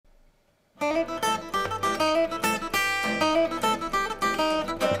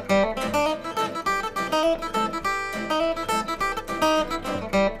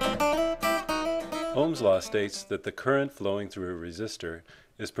states that the current flowing through a resistor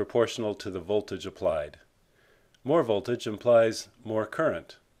is proportional to the voltage applied. More voltage implies more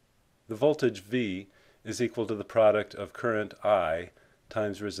current. The voltage V is equal to the product of current I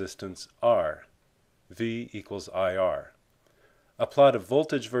times resistance R. V equals IR. A plot of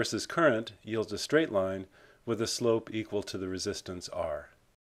voltage versus current yields a straight line with a slope equal to the resistance R.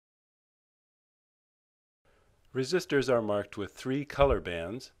 Resistors are marked with 3 color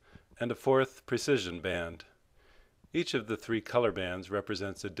bands and a 4th precision band. Each of the 3 color bands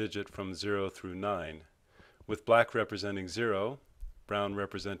represents a digit from 0 through 9, with black representing 0, brown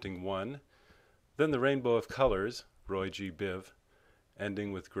representing 1, then the rainbow of colors, Roy G. Biv,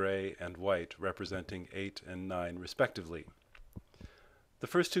 ending with gray and white representing 8 and 9 respectively. The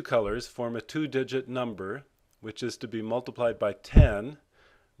first 2 colors form a 2-digit number which is to be multiplied by 10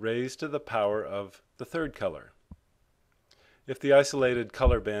 raised to the power of the 3rd color. If the isolated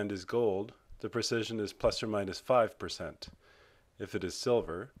color band is gold, the precision is plus or minus 5%. If it is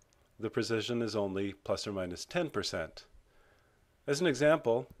silver, the precision is only plus or minus 10%. As an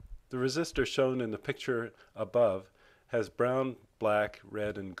example, the resistor shown in the picture above has brown, black,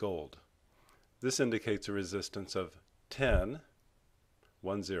 red, and gold. This indicates a resistance of 10,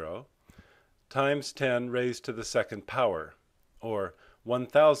 10, times 10 raised to the 2nd power, or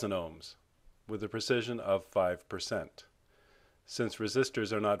 1,000 ohms, with a precision of 5%. Since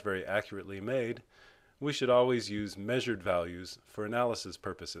resistors are not very accurately made, we should always use measured values for analysis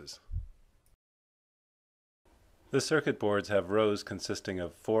purposes. The circuit boards have rows consisting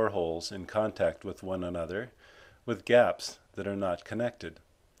of 4 holes in contact with one another, with gaps that are not connected.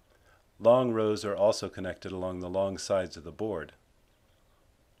 Long rows are also connected along the long sides of the board.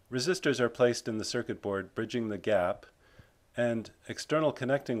 Resistors are placed in the circuit board bridging the gap, and external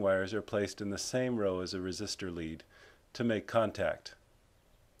connecting wires are placed in the same row as a resistor lead to make contact.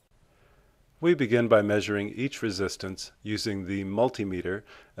 We begin by measuring each resistance using the multimeter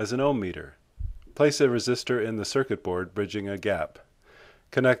as an ohm meter. Place a resistor in the circuit board bridging a gap.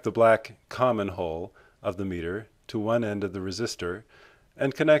 Connect the black common hole of the meter to one end of the resistor,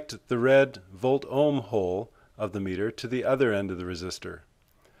 and connect the red volt-ohm hole of the meter to the other end of the resistor.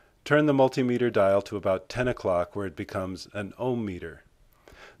 Turn the multimeter dial to about 10 o'clock where it becomes an ohm meter.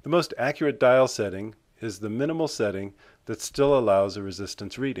 The most accurate dial setting is the minimal setting that still allows a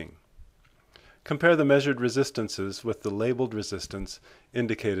resistance reading. Compare the measured resistances with the labeled resistance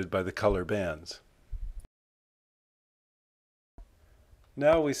indicated by the color bands.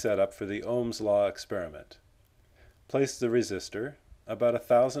 Now we set up for the Ohm's law experiment. Place the resistor, about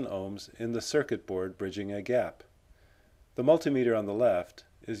 1,000 ohms, in the circuit board bridging a gap. The multimeter on the left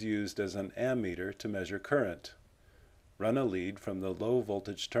is used as an ammeter to measure current. Run a lead from the low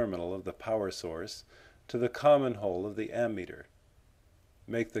voltage terminal of the power source to the common hole of the ammeter.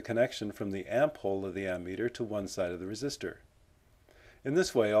 Make the connection from the amp hole of the ammeter to one side of the resistor. In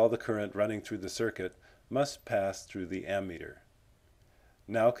this way, all the current running through the circuit must pass through the ammeter.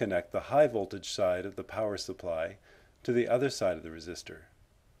 Now connect the high voltage side of the power supply to the other side of the resistor.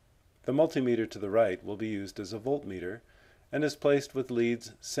 The multimeter to the right will be used as a voltmeter and is placed with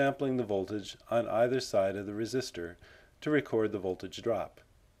leads sampling the voltage on either side of the resistor to record the voltage drop.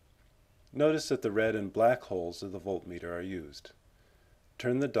 Notice that the red and black holes of the voltmeter are used.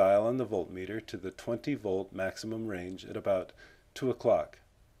 Turn the dial on the voltmeter to the 20 volt maximum range at about 2 o'clock.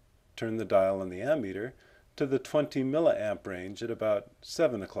 Turn the dial on the ammeter to the 20 milliamp range at about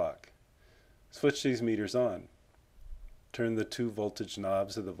 7 o'clock. Switch these meters on. Turn the 2 voltage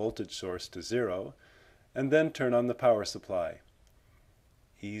knobs of the voltage source to 0, and then turn on the power supply.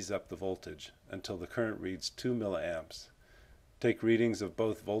 Ease up the voltage until the current reads 2 milliamps. Take readings of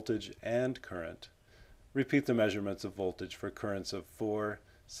both voltage and current. Repeat the measurements of voltage for currents of 4,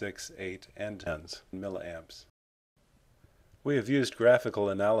 6, 8, and 10 milliamps. We have used graphical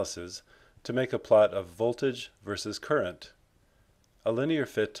analysis to make a plot of voltage versus current. A linear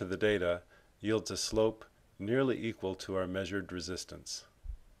fit to the data yields a slope nearly equal to our measured resistance.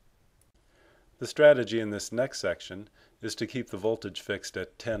 The strategy in this next section is to keep the voltage fixed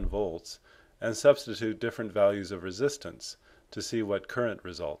at 10 volts and substitute different values of resistance to see what current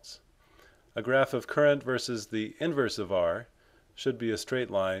results. A graph of current versus the inverse of R should be a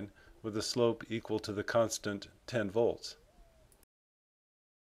straight line with a slope equal to the constant 10 volts.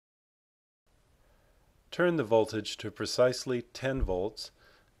 Turn the voltage to precisely 10 volts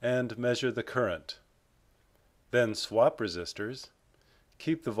and measure the current. Then swap resistors,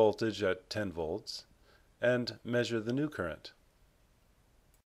 keep the voltage at 10 volts, and measure the new current.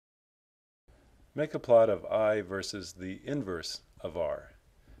 Make a plot of I versus the inverse of R.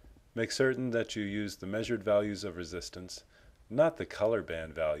 Make certain that you use the measured values of resistance, not the color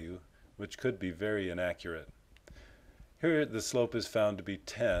band value, which could be very inaccurate. Here the slope is found to be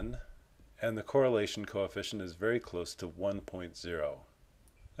 10, and the correlation coefficient is very close to 1.0.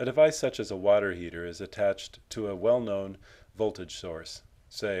 A device such as a water heater is attached to a well-known voltage source,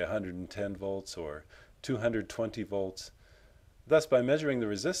 say 110 volts or 220 volts. Thus, by measuring the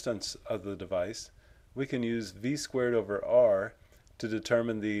resistance of the device, we can use V squared over R to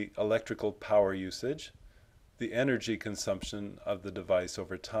determine the electrical power usage, the energy consumption of the device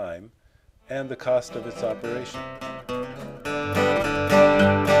over time, and the cost of its operation.